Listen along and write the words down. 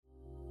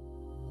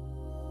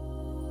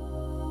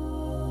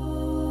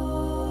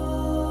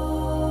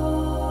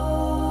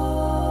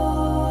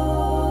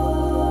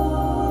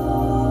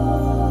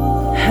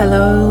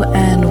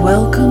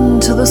welcome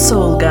to the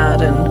Soul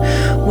Garden,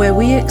 where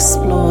we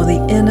explore the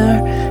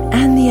inner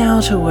and the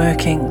outer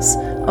workings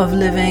of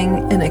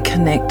living in a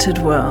connected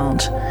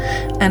world.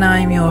 And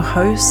I'm your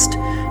host,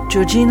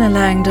 Georgina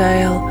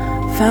Langdale,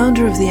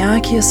 founder of the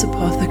Arceus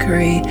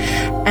Apothecary,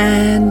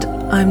 and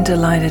I'm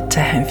delighted to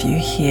have you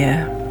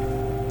here.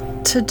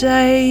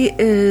 Today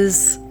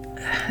it's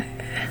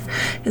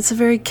a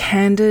very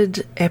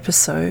candid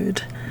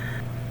episode.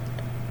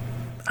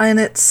 And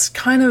it's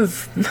kind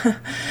of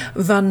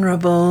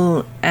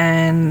vulnerable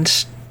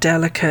and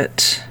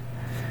delicate.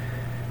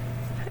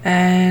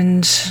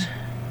 And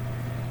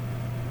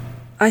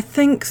I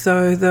think,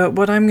 though, that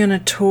what I'm going to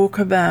talk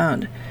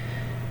about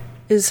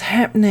is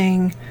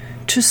happening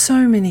to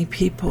so many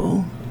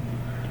people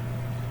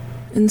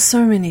in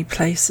so many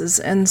places.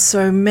 And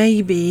so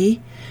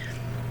maybe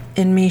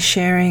in me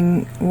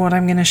sharing what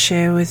I'm going to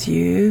share with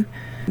you,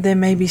 there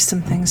may be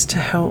some things to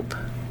help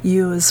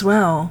you as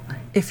well,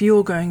 if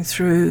you're going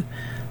through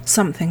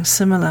something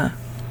similar.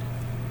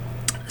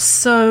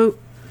 So,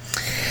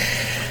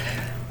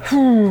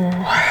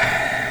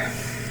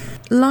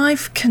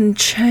 life can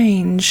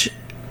change,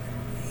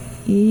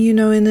 in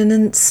an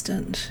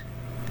instant.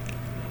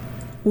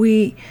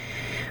 We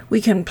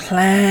can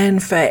plan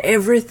for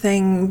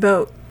everything,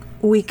 but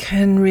we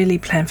can really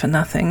plan for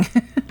nothing.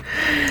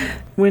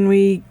 When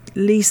we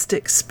least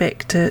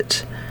expect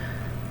it,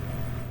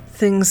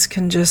 things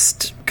can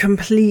just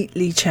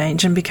completely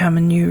change and become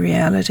a new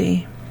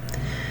reality.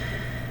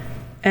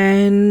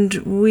 And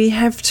we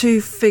have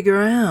to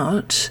figure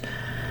out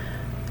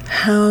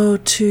how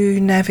to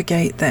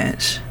navigate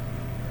that.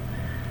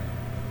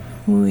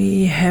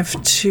 We have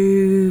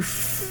to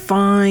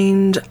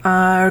find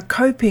our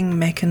coping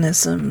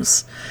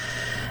mechanisms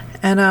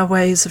and our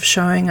ways of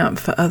showing up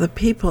for other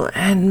people.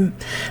 And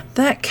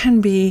that can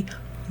be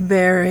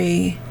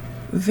very,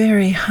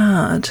 very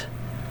hard.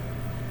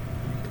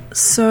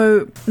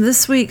 So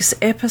this week's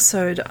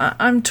episode,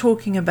 I'm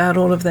talking about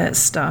all of that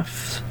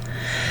stuff.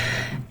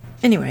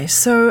 Anyway,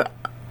 so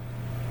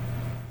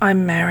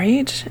I'm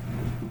married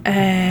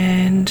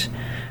and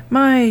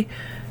my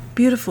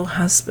beautiful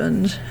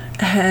husband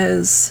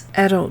has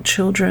adult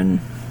children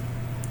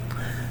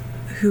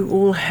who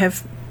all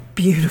have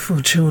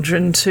beautiful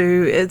children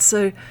too. It's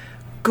a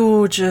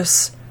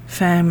gorgeous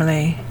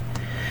family.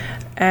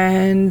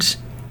 And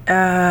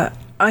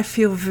I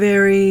feel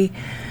very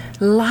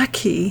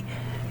lucky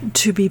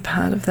to be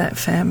part of that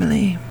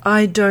family.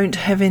 I don't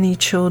have any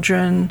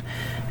children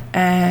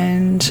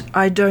and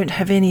I don't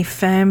have any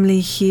family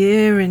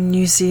here in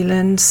New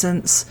Zealand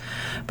since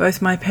both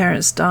my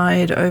parents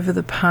died over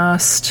the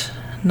past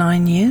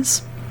 9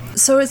 years.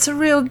 So it's a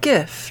real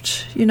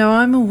gift.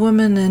 I'm a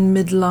woman in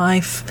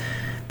midlife,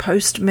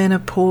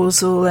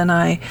 postmenopausal, and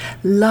I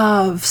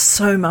love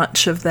so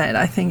much of that.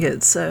 I think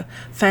it's a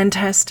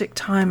fantastic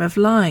time of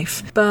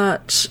life.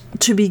 But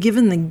to be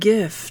given the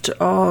gift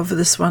of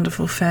this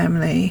wonderful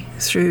family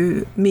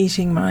through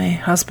meeting my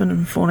husband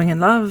and falling in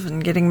love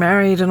and getting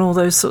married and all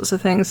those sorts of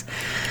things,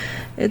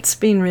 it's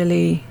been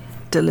really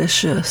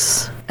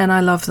delicious. And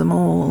I love them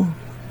all.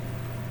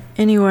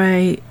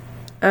 Anyway,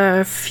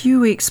 a few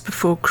weeks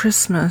before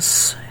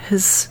Christmas,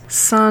 his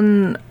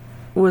son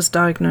was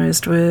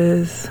diagnosed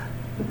with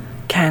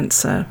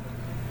cancer.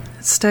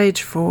 It's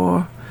stage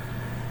 4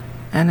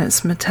 and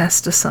it's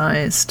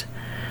metastasized.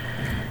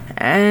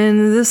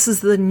 And this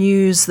is the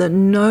news that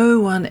no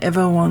one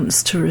ever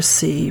wants to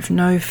receive.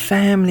 No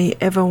family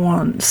ever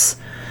wants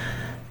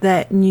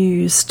that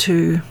news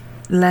to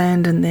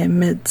land in their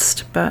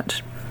midst,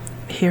 but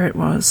here it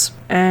was.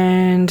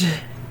 And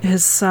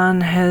his son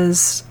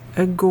has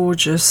a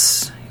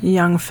gorgeous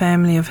young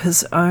family of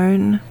his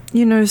own.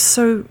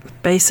 So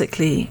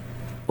basically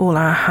all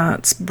our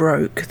hearts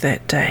broke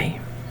that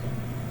day.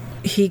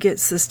 He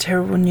gets this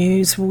terrible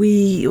news.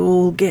 We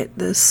all get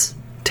this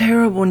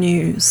terrible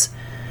news.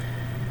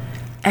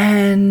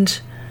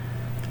 And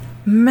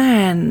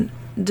man,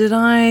 did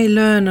I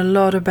learn a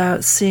lot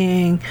about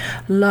seeing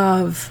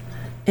love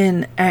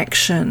in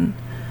action.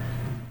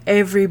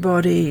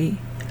 Everybody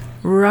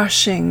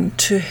rushing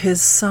to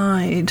his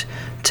side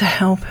to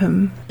help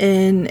him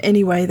in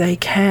any way they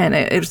can.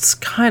 It's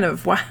kind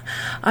of, wow,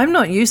 I'm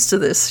not used to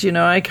this.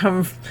 My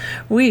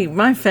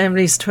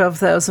family's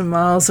 12,000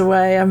 miles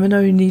away. I'm an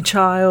only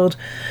child.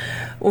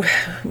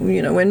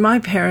 When my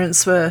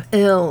parents were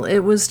ill, it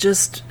was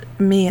just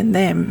me and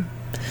them.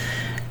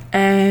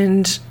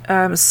 And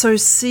so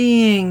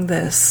seeing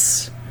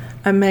this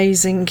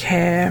amazing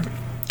care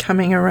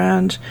coming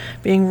around,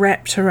 being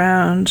wrapped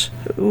around,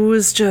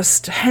 is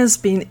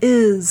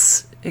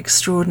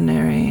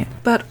extraordinary.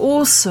 But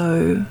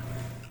also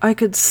I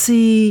could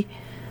see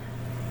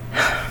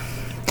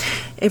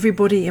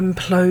everybody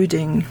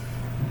imploding.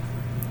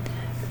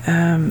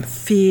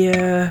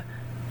 Fear,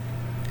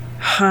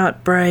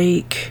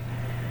 heartbreak,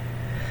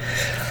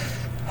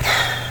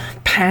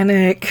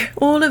 panic,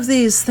 all of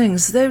these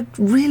things, they're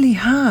really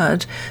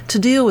hard to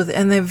deal with,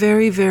 and they're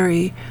very,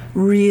 very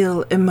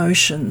real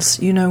emotions.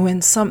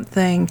 When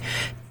something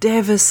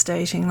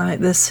devastating like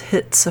this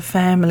hits a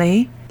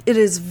family, it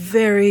is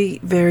very,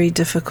 very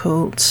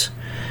difficult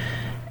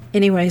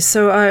Anyway,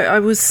 so I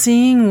was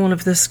seeing all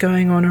of this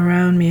going on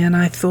around me, and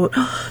I thought,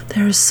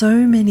 there are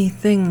so many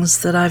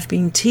things that I've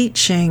been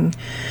teaching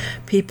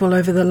people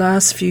over the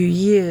last few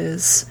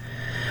years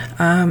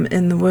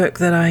in the work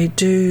that I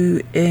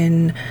do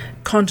in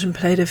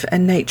contemplative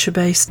and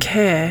nature-based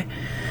care.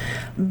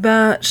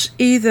 But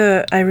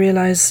either I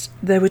realized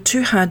they were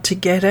too hard to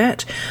get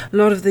at. A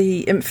lot of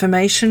the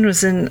information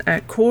was in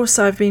a course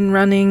I've been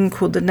running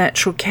called The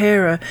Natural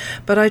Carer,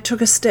 but I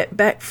took a step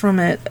back from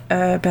it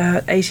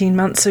about 18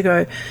 months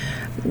ago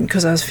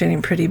because I was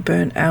feeling pretty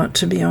burnt out,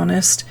 to be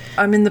honest.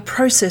 I'm in the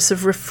process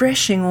of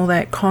refreshing all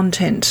that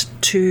content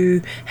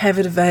to have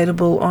it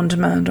available on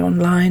demand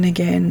online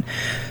again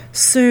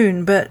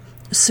soon, but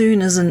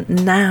soon isn't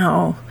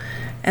now.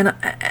 And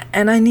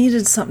I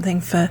needed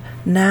something for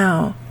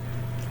now.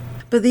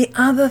 But the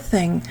other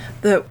thing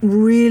that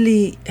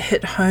really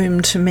hit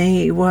home to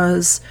me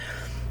was,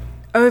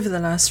 over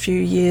the last few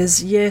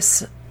years,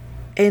 yes,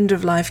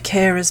 end-of-life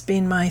care has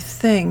been my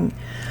thing,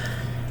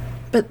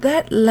 but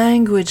that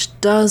language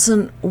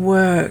doesn't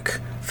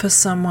work for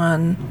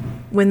someone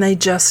when they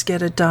just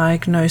get a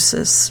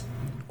diagnosis,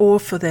 or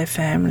for their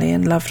family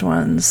and loved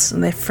ones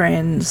and their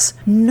friends.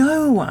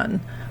 No one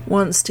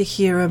wants to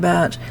hear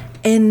about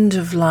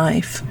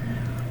end-of-life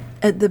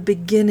at the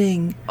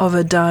beginning of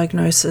a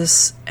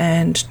diagnosis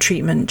and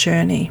treatment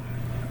journey.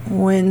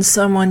 When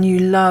someone you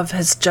love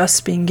has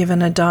just been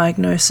given a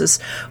diagnosis,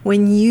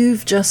 when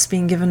you've just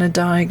been given a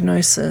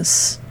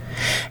diagnosis,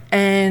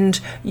 and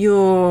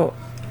you're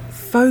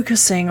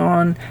focusing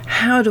on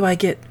how do I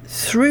get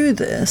through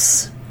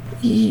this,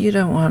 you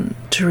don't want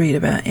to read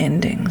about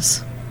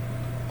endings.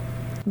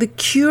 The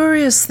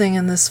curious thing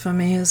in this for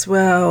me as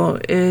well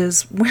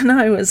is when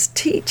I was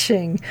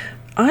teaching,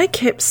 I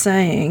kept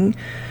saying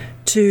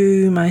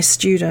to my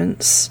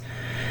students,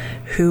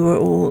 who are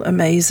all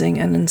amazing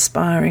and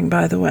inspiring,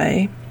 by the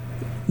way,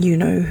 you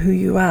know who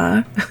you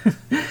are,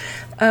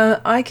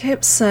 I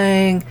kept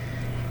saying,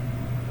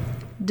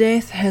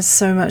 death has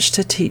so much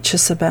to teach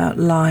us about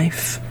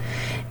life,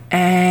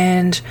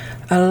 and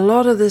a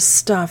lot of this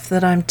stuff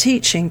that I'm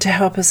teaching to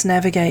help us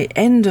navigate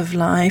end of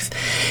life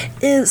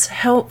is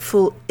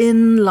helpful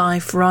in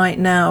life right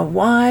now.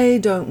 Why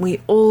don't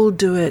we all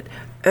do it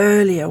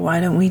earlier? Why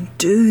don't we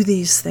do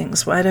these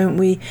things? Why don't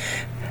we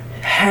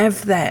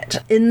have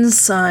that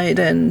insight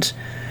and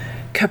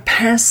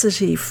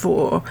capacity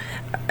for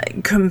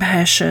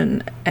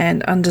compassion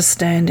and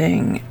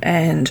understanding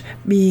and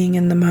being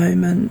in the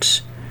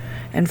moment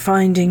and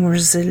finding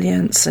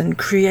resilience and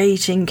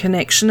creating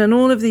connection and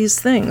all of these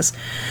things?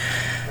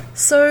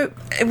 So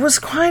it was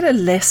quite a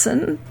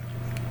lesson.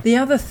 The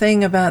other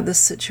thing about this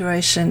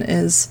situation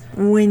is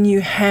when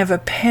you have a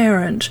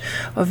parent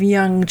of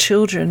young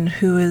children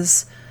who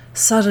is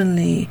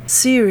suddenly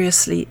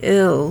seriously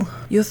ill,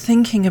 you're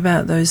thinking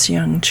about those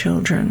young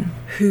children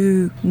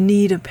who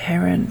need a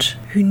parent,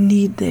 who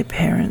need their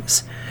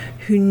parents,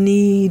 who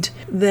need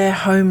their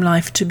home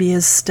life to be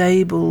as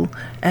stable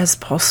as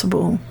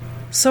possible.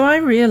 So I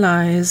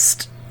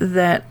realized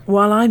that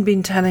while I'd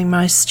been telling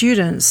my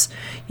students,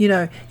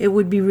 it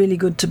would be really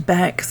good to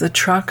back the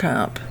truck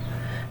up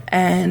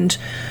and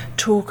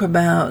talk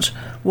about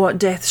what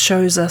death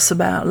shows us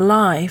about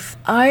life,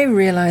 I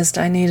realized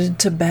I needed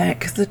to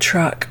back the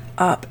truck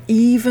up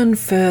even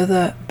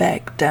further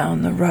back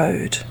down the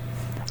road.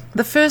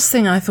 The first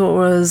thing I thought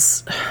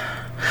was,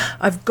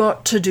 I've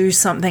got to do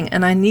something,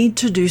 and I need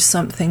to do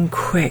something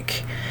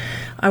quick.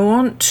 I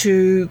want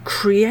to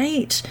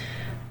create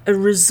a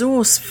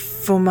resource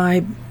for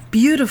my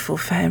beautiful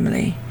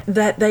family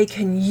that they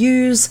can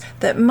use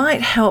that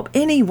might help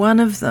any one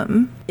of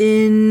them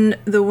in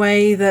the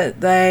way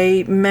that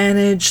they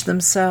manage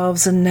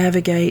themselves and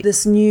navigate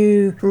this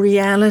new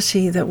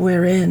reality that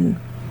we're in.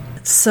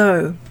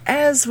 So,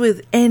 as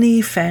with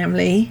any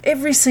family,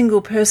 every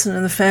single person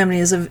in the family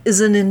is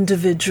an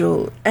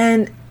individual,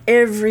 and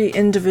every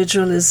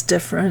individual is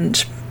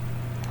different.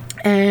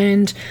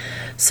 And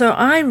so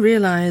I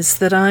realized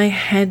that I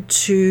had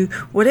to,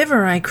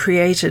 whatever I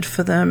created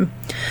for them,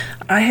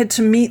 I had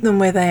to meet them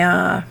where they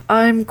are.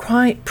 I'm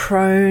quite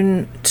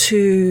prone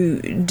to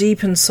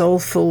deep and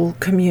soulful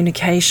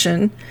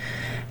communication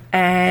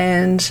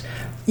and,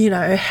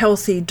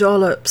 healthy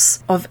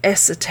dollops of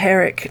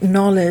esoteric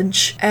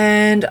knowledge,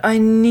 and I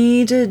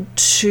needed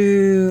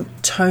to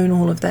tone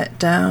all of that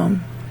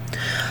down.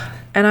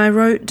 And I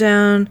wrote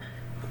down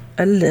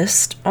a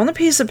list on a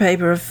piece of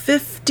paper of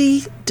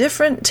 50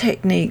 different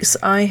techniques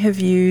I have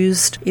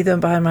used either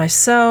by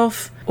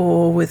myself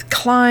or with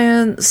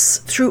clients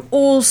through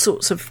all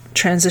sorts of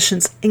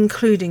transitions,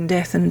 including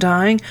death and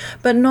dying,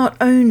 but not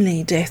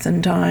only death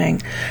and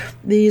dying.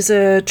 These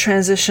are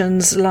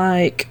transitions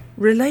like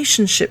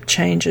relationship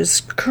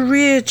changes,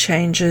 career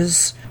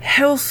changes,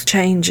 health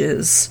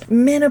changes,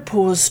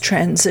 menopause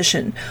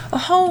transition, a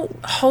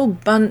whole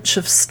bunch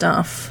of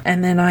stuff.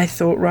 And then I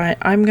thought, right,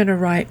 I'm going to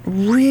write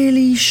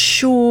really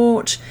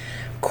short,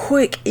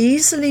 quick,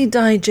 easily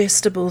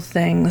digestible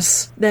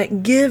things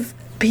that give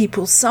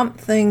people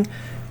something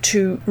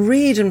to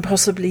read and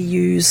possibly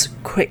use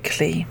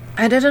quickly.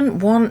 I didn't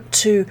want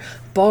to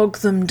bog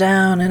them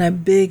down in a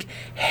big,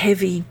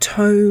 heavy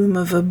tome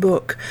of a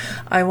book.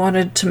 I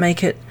wanted to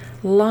make it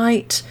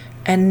light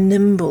and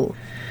nimble.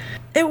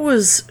 It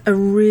was a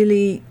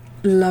really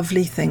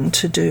lovely thing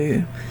to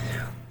do.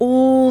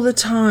 All the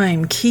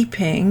time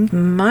keeping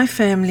my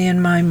family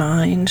in my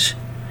mind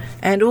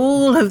and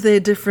all of their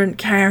different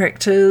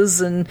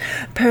characters and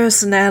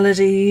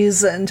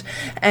personalities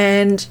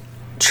and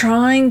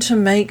trying to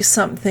make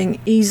something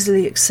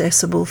easily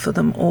accessible for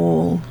them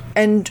all,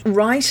 and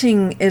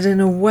writing it in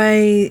a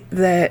way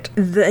that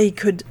they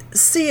could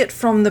see it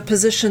from the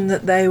position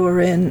that they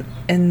were in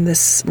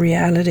this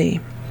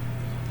reality.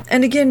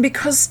 And again,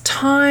 because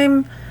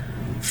time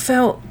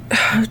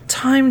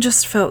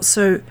just felt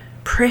so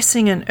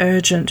pressing and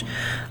urgent,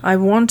 I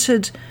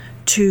wanted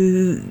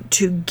to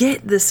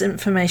get this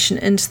information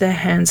into their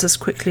hands as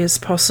quickly as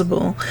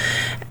possible.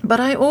 But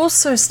I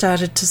also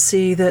started to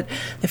see that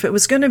if it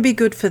was going to be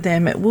good for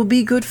them, it will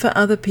be good for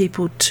other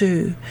people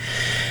too.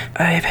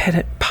 I have had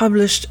it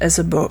published as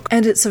a book,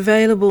 and it's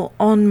available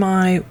on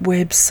my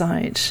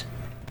website.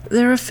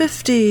 There are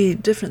 50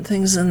 different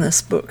things in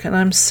this book, and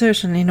I'm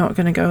certainly not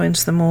going to go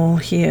into them all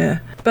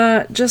here.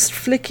 But just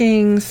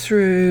flicking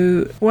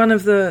through one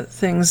of the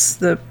things,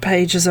 the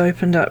pages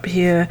opened up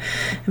here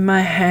in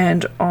my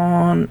hand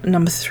on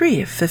number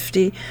 3 of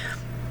 50,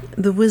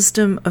 The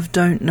Wisdom of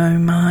Don't Know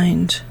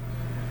Mind.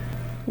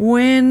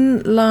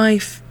 When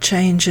life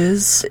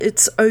changes,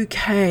 it's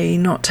okay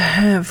not to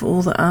have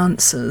all the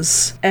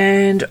answers.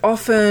 And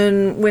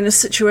often when a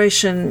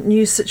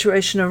new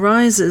situation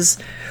arises,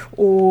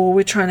 or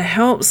we're trying to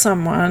help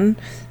someone,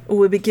 or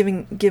we'll be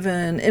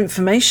given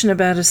information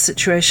about a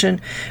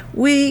situation,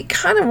 we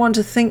kind of want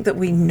to think that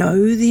we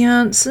know the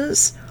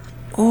answers,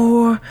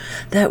 or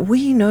that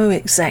we know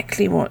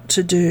exactly what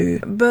to do.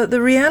 But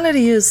the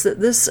reality is that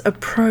this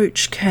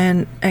approach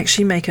can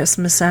actually make us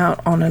miss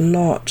out on a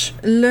lot.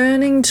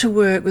 Learning to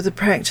work with the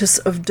practice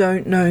of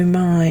Don't Know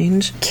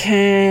Mind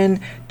can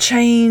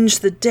change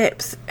the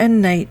depth and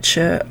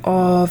nature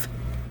of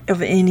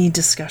any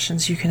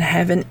discussions you can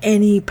have in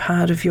any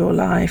part of your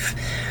life.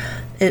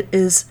 It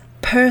is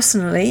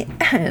personally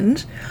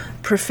and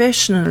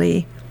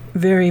professionally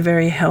very,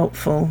 very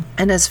helpful,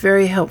 and it's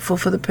very helpful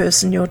for the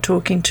person you're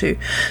talking to.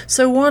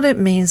 So what it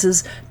means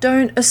is,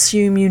 don't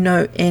assume you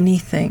know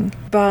anything.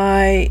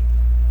 By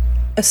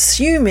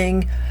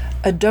assuming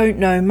a don't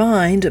know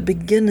mind, a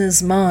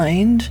beginner's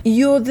mind,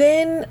 you're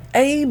then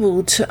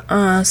able to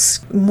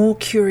ask more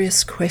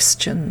curious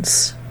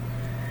questions.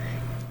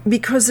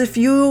 Because if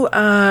you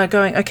are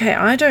going, okay,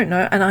 I don't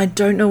know, and I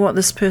don't know what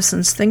this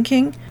person's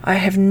thinking, I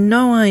have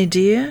no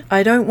idea,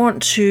 I don't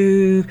want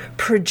to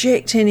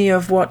project any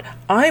of what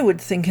I would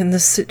think in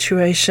this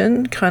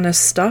situation kind of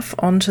stuff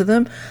onto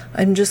them,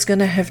 I'm just going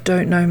to have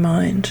don't know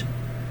mind.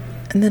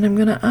 And then I'm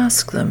going to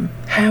ask them,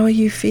 how are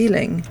you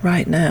feeling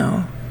right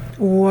now?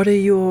 What are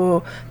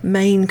your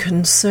main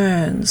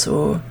concerns?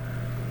 Or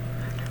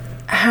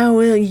how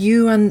will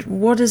you, and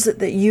what is it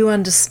that you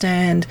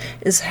understand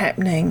is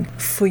happening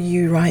for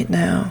you right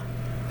now?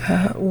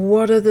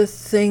 What are the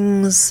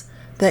things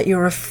that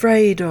you're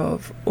afraid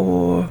of?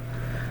 Or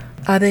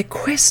are there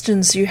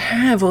questions you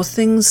have, or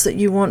things that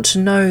you want to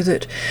know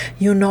that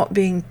you're not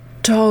being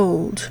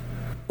told?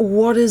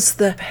 What is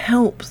the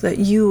help that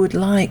you would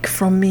like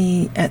from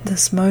me at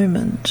this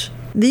moment?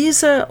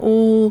 These are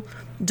all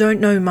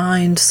don't know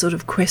mind sort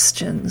of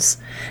questions,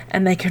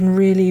 and they can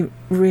really,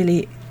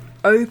 really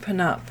open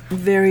up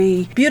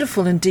very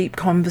beautiful and deep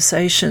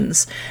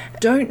conversations.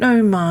 Don't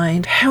know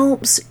mind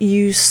helps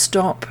you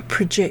stop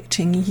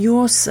projecting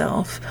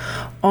yourself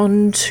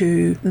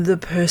onto the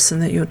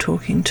person that you're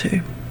talking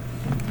to.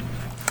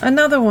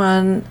 Another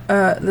one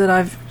that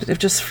I've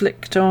just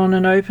flicked on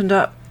and opened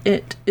up,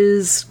 it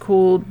is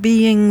called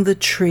Being the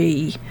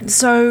Tree.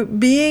 So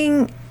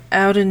being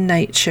out in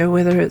nature,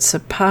 whether it's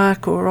a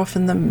park or off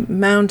in the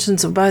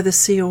mountains or by the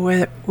sea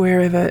or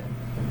wherever,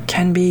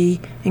 can be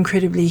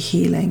incredibly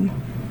healing.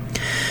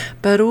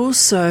 But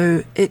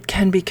also it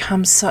can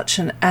become such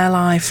an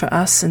ally for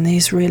us in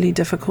these really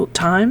difficult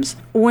times.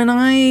 When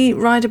I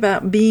write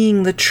about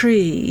being the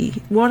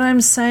tree, what I'm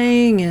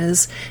saying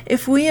is,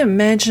 if we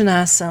imagine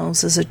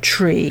ourselves as a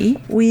tree,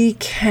 we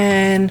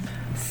can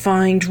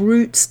find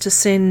roots to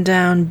send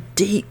down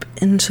deep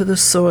into the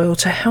soil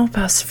to help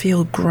us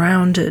feel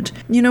grounded.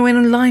 You know,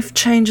 when life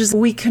changes,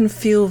 we can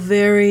feel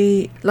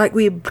very like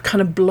we're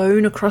kind of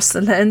blown across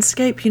the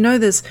landscape. You know,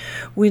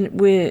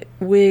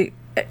 we're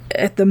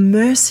at the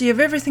mercy of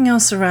everything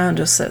else around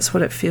us. That's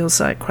what it feels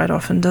like quite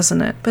often,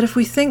 doesn't it? But if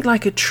we think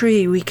like a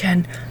tree, we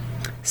can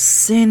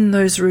send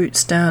those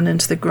roots down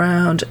into the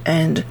ground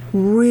and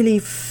really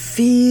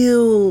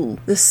feel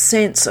the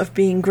sense of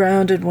being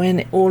grounded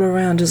when all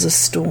around is a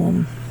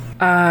storm.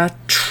 Our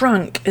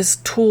trunk is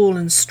tall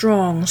and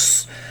strong.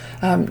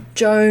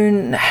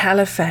 Joan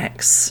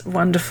Halifax,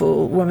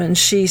 wonderful woman,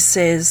 she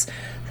says,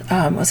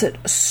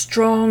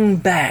 strong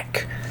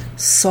back,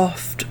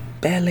 soft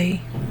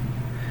belly.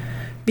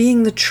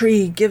 Being the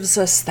tree gives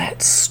us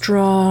that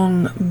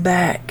strong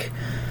back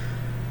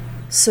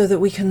so that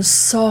we can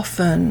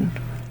soften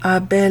our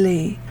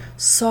belly,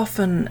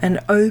 soften and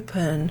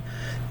open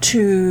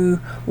to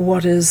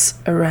what is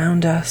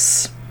around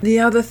us. The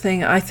other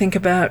thing I think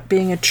about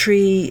being a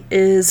tree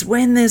is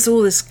when there's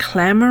all this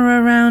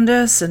clamor around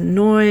us and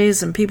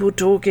noise and people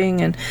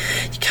talking and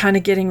you're kind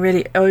of getting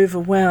really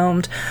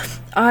overwhelmed,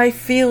 I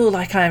feel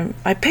like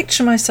I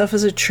picture myself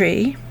as a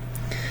tree.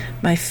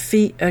 My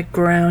feet are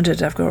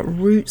grounded. I've got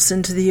roots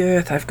into the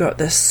earth. I've got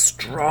this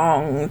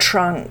strong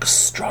trunk,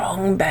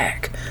 strong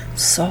back,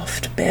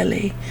 soft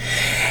belly.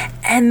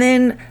 And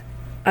then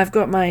I've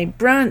got my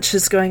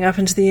branches going up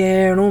into the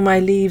air and all my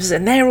leaves,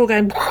 and they're all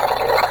going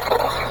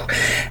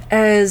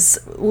as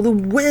all the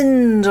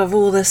wind of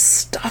all this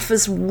stuff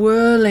is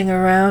whirling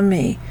around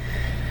me.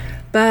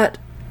 But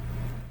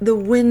the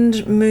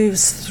wind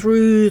moves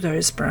through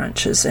those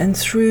branches and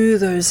through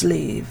those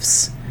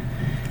leaves,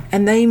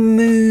 and they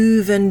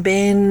move and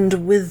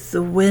bend with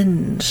the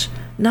wind.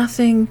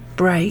 Nothing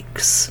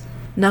breaks,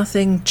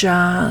 nothing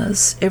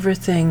jars,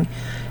 everything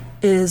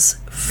is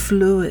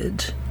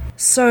fluid.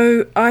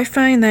 So I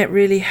find that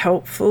really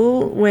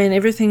helpful when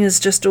everything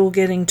is just all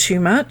getting too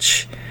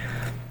much.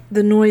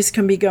 The noise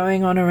can be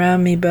going on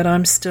around me, but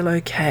I'm still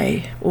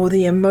okay. Or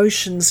the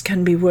emotions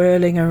can be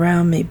whirling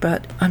around me,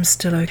 but I'm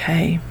still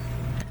okay.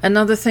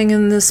 Another thing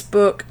in this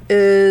book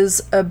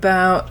is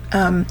about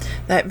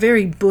that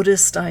very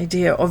Buddhist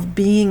idea of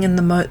being in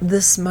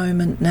this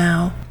moment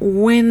now.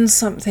 When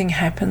something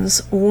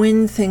happens,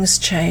 when things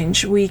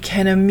change, we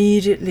can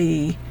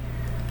immediately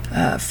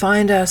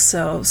find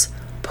ourselves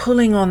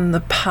pulling on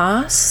the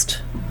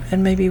past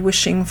and maybe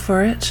wishing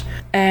for it,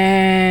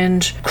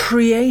 and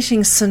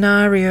creating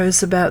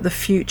scenarios about the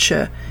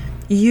future,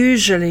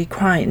 usually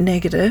quite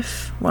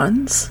negative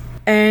ones.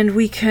 And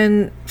we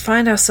can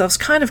find ourselves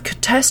kind of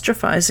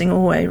catastrophizing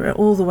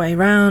all the way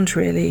around,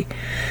 really.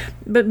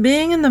 But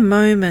being in the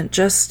moment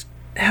just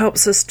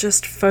helps us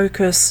just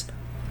focus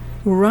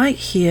right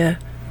here,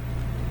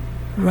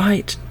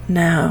 right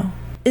now.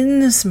 In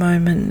this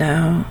moment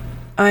now,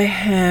 I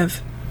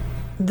have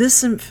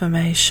this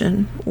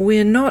information.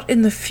 We're not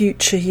in the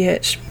future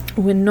yet.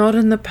 We're not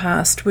in the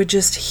past. We're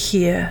just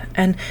here.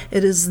 And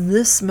it is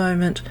this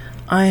moment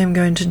I am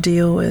going to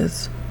deal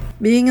with.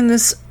 Being in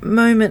this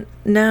moment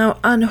now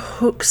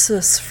unhooks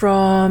us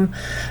from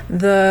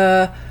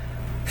the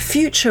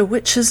future,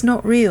 which is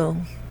not real.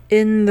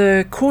 In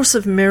the Course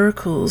of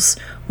Miracles,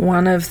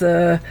 one of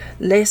the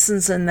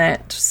lessons in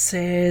that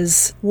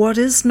says, "What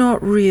is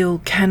not real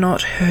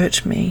cannot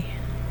hurt me.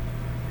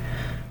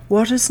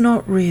 What is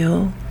not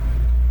real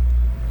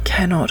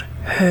cannot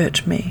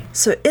hurt me."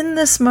 So in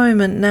this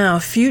moment now,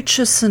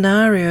 future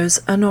scenarios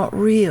are not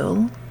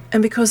real,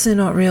 and because they're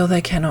not real,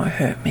 they cannot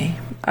hurt me.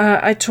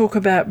 I talk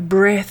about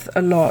breath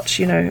a lot.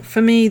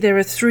 For me, there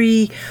are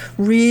 3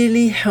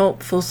 really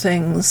helpful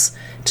things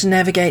to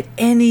navigate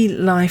any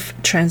life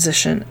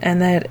transition,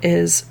 and that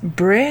is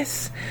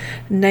breath,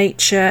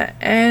 nature,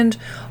 and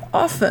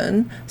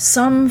often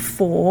some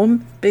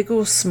form, big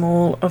or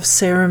small, of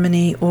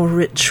ceremony or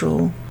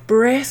ritual.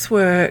 Breath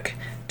work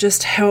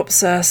just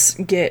helps us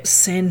get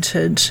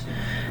centered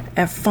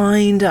and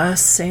find our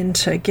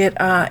center, get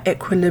our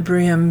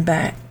equilibrium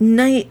back.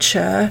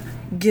 Nature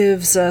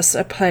gives us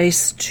a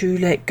place to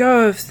let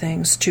go of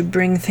things, to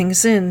bring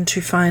things in,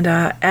 to find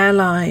our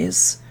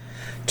allies,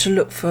 to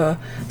look for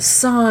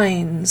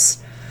signs,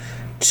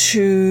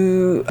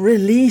 to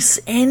release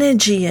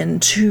energy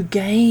and to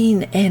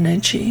gain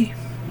energy.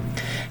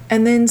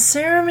 And then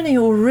ceremony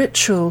or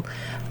ritual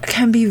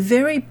can be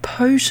very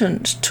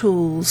potent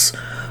tools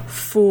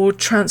for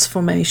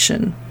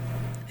transformation.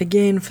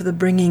 Again, for the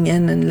bringing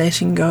in and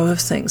letting go of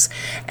things.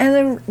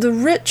 And the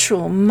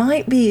ritual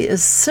might be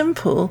as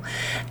simple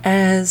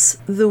as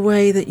the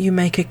way that you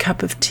make a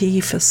cup of tea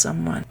for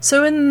someone.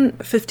 So in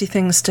 50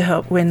 Things to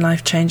Help When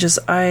Life Changes,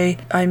 I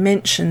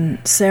mention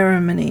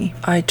ceremony.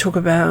 I talk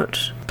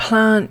about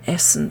plant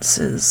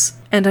essences,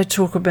 and I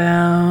talk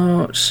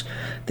about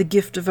the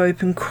gift of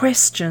open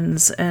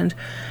questions and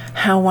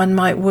how one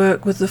might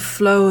work with the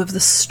flow of the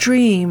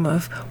stream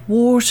of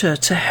water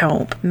to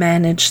help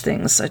manage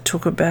things. I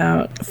talk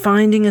about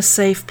finding a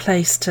safe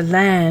place to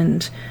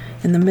land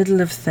in the middle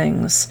of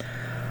things,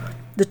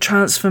 the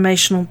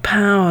transformational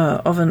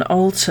power of an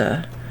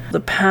altar,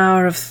 the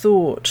power of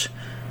thought,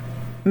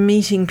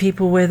 meeting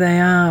people where they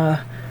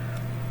are,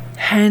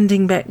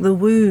 handing back the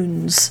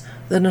wounds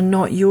that are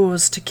not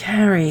yours to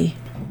carry,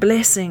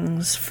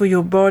 blessings for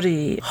your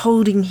body,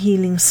 holding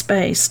healing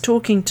space,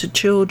 talking to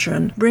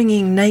children,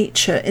 bringing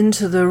nature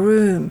into the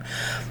room,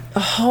 a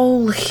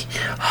whole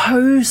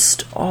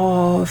host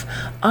of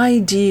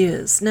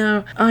ideas.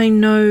 Now, I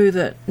know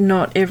that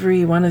not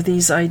every one of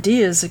these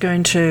ideas are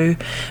going to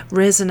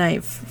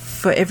resonate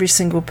for every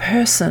single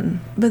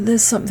person, but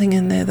there's something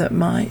in there that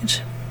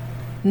might.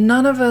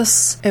 None of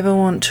us ever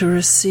want to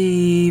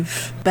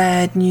receive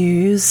bad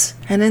news,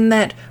 and in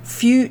that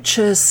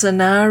future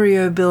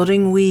scenario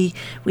building, we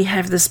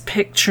have this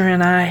picture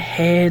in our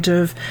head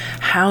of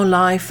how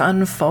life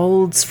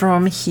unfolds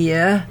from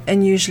here,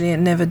 and usually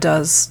it never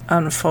does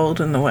unfold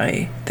in the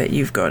way that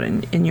you've got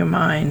in your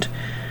mind.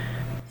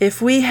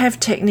 if we have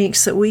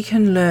techniques that we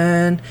can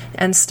learn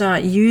and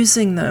start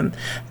using them,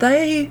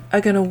 they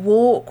are going to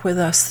walk with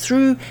us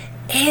through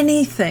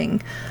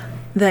anything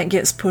that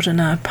gets put in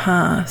our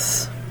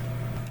path.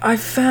 I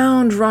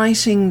found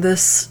writing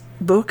this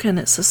book, and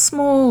it's a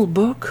small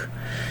book,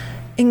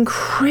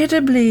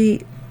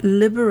 incredibly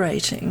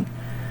liberating.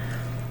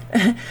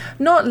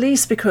 Not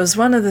least because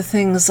one of the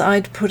things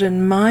I'd put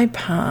in my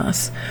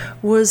path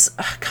was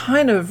a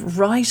kind of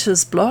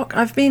writer's block.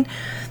 I've been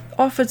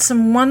offered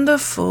some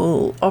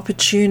wonderful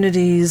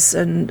opportunities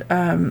and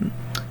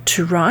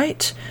to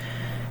write,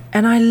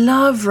 and I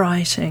love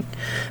writing,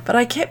 but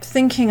I kept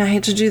thinking I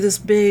had to do this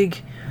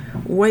big,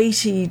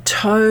 weighty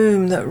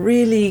tome that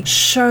really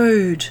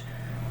showed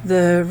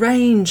the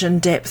range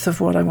and depth of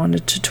what I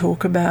wanted to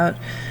talk about.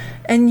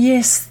 And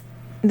yes,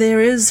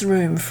 there is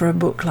room for a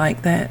book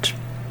like that.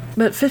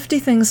 But 50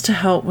 Things to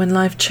Help When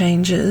Life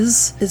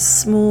Changes is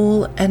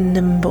small and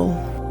nimble.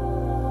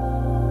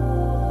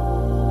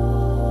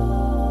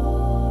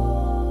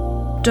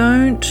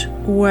 Don't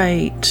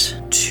wait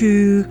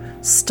to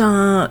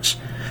start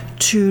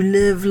to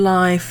live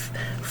life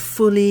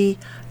fully,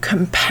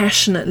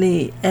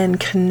 compassionately, and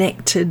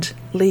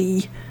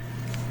connectedly.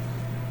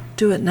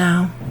 Do it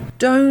now.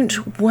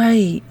 Don't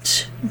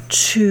wait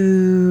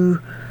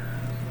to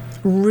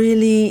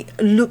really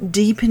look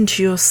deep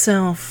into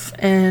yourself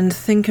and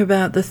think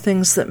about the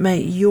things that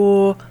make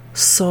your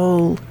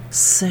soul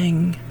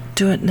sing.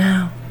 Do it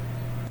now.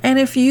 And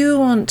if you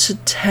want to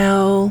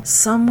tell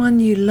someone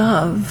you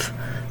love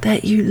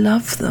that you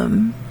love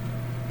them,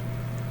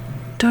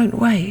 don't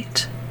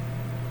wait.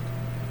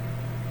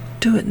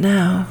 Do it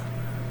now.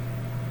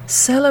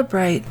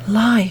 Celebrate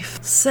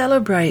life,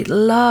 celebrate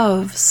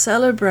love,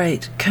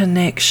 celebrate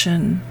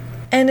connection.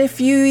 And if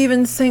you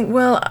even think,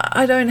 well,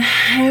 I don't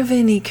have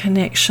any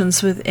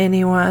connections with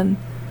anyone,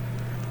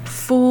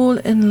 fall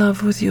in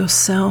love with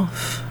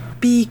yourself.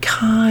 Be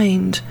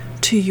kind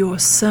to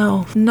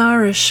yourself.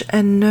 Nourish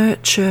and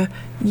nurture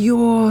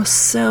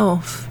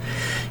yourself.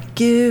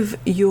 Give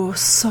your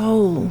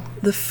soul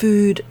the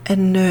food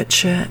and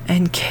nurture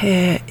and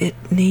care it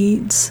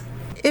needs.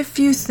 If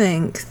you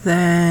think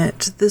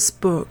that this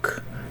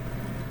book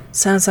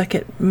sounds like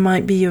it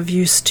might be of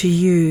use to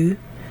you,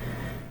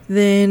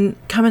 then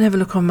come and have a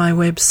look on my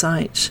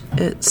website.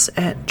 It's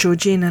at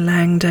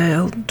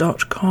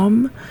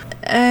georginalangdale.com.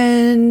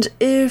 And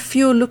if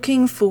you're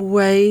looking for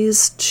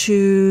ways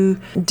to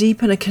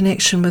deepen a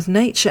connection with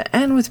nature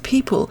and with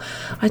people,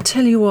 I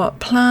tell you what,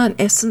 plant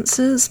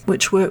essences,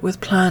 which work with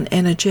plant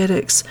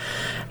energetics,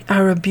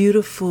 are a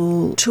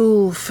beautiful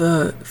tool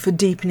for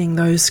deepening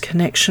those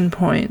connection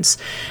points.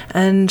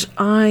 And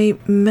I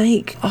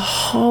make a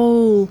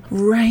whole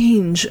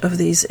range of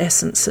these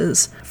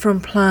essences from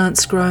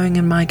plants growing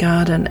in my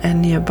garden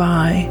and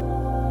nearby.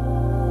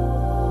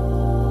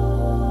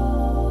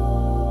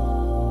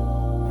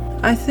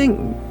 I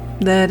think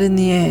that in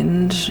the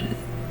end,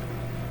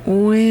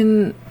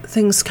 when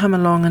things come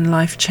along and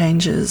life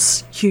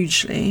changes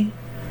hugely,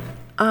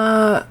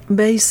 our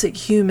basic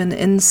human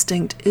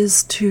instinct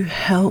is to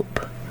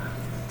help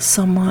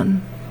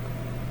someone,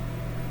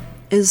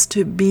 is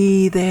to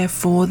be there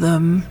for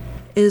them,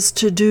 is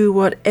to do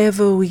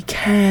whatever we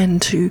can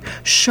to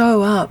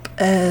show up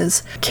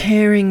as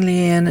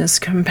caringly and as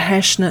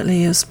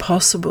compassionately as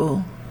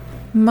possible.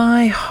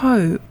 My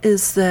hope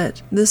is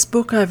that this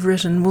book I've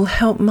written will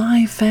help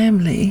my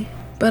family,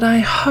 but I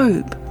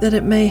hope that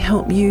it may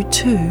help you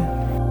too.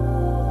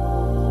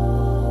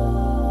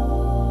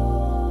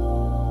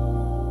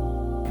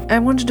 I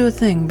want to do a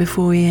thing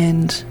before we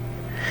end,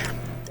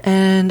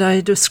 and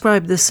I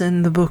describe this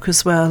in the book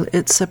as well.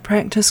 It's a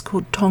practice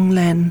called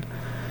Tonglen,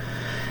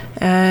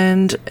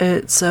 and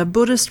it's a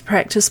Buddhist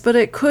practice, but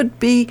it could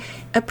be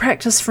a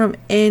practice from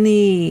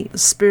any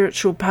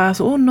spiritual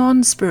path or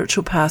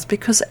non-spiritual path,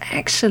 because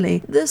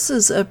actually this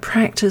is a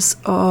practice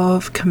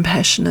of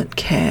compassionate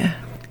care.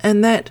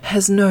 And that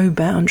has no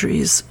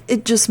boundaries.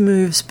 It just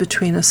moves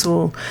between us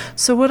all.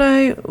 So what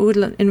I would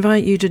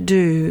invite you to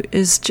do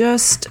is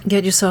just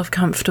get yourself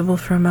comfortable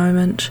for a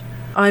moment.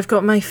 I've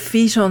got my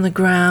feet on the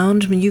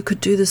ground. I mean, you could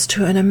do this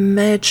too, and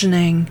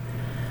imagining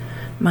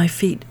my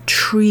feet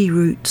tree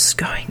roots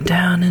going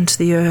down into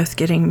the earth,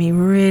 getting me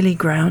really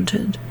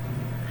grounded.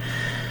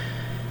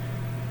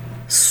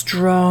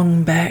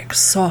 Strong back,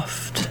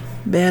 soft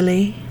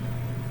belly.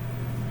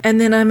 And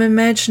then I'm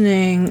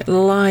imagining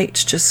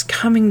light just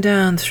coming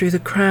down through the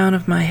crown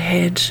of my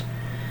head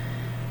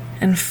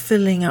and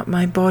filling up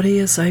my body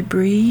as I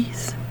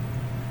breathe.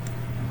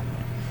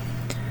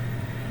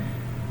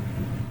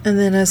 And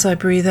then as I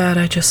breathe out,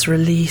 I just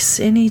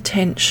release any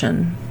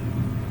tension.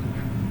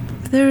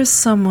 If there is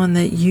someone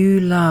that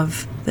you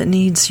love that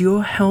needs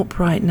your help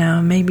right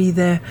now, maybe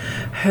they're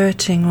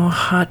hurting or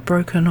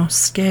heartbroken or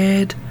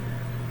scared,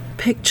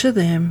 picture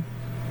them.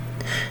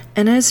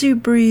 And as you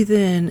breathe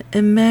in,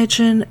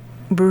 imagine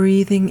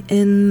breathing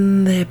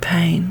in their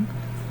pain.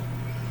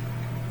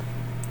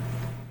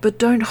 But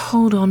don't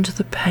hold on to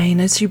the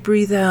pain. As you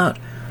breathe out,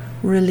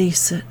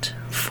 release it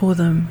for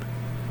them.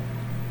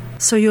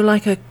 So you're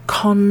like a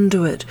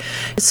conduit.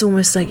 It's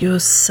almost like you're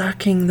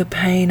sucking the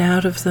pain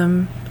out of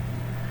them.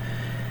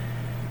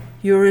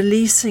 You're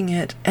releasing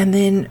it and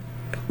then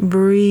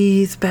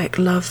breathe back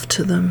love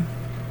to them.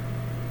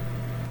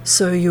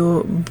 So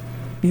you're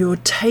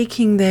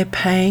taking their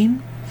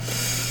pain,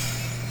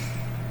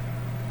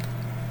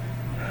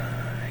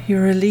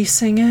 you're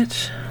releasing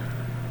it,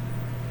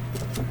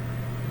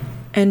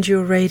 and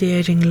you're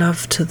radiating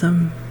love to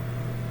them.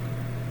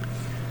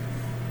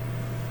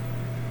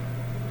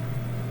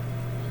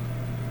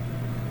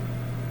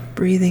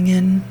 Breathing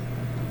in,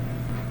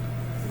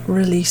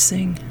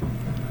 releasing,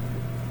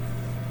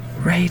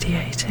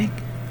 radiating.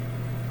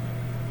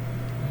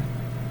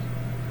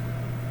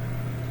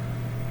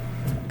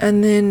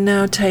 And then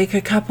now take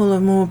a couple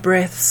of more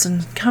breaths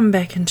and come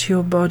back into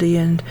your body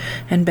and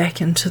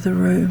back into the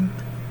room.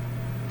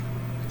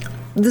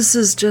 This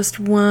is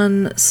just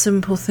one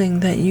simple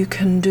thing that you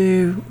can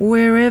do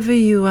wherever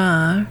you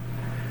are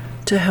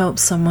to help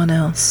someone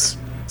else,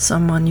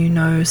 someone you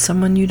know,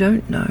 someone you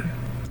don't know.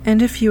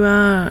 And if you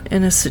are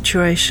in a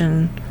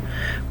situation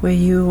where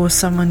you or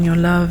someone you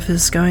love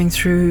is going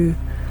through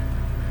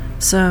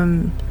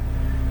some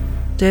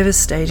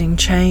devastating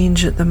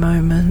change at the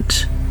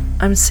moment,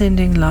 I'm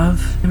sending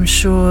love. I'm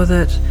sure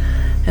that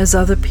as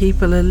other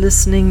people are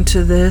listening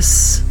to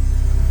this,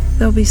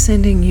 they'll be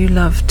sending you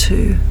love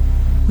too.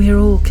 We're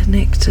all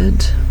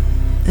connected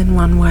in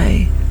one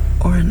way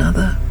or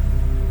another.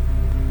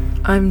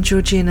 I'm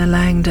Georgina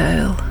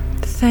Langdale.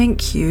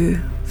 Thank you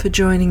for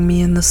joining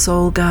me in the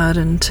Soul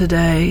Garden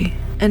today.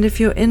 And if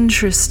you're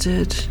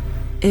interested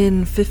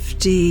in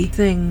 50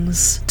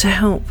 things to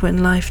help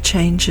when life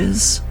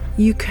changes,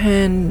 you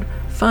can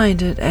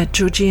find it at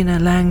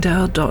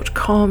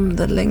georginalangdale.com.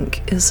 The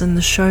link is in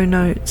the show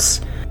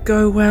notes.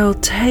 Go well,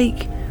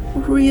 take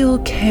real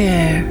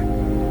care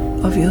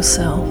of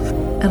yourself,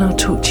 and I'll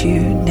talk to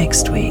you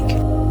next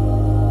week.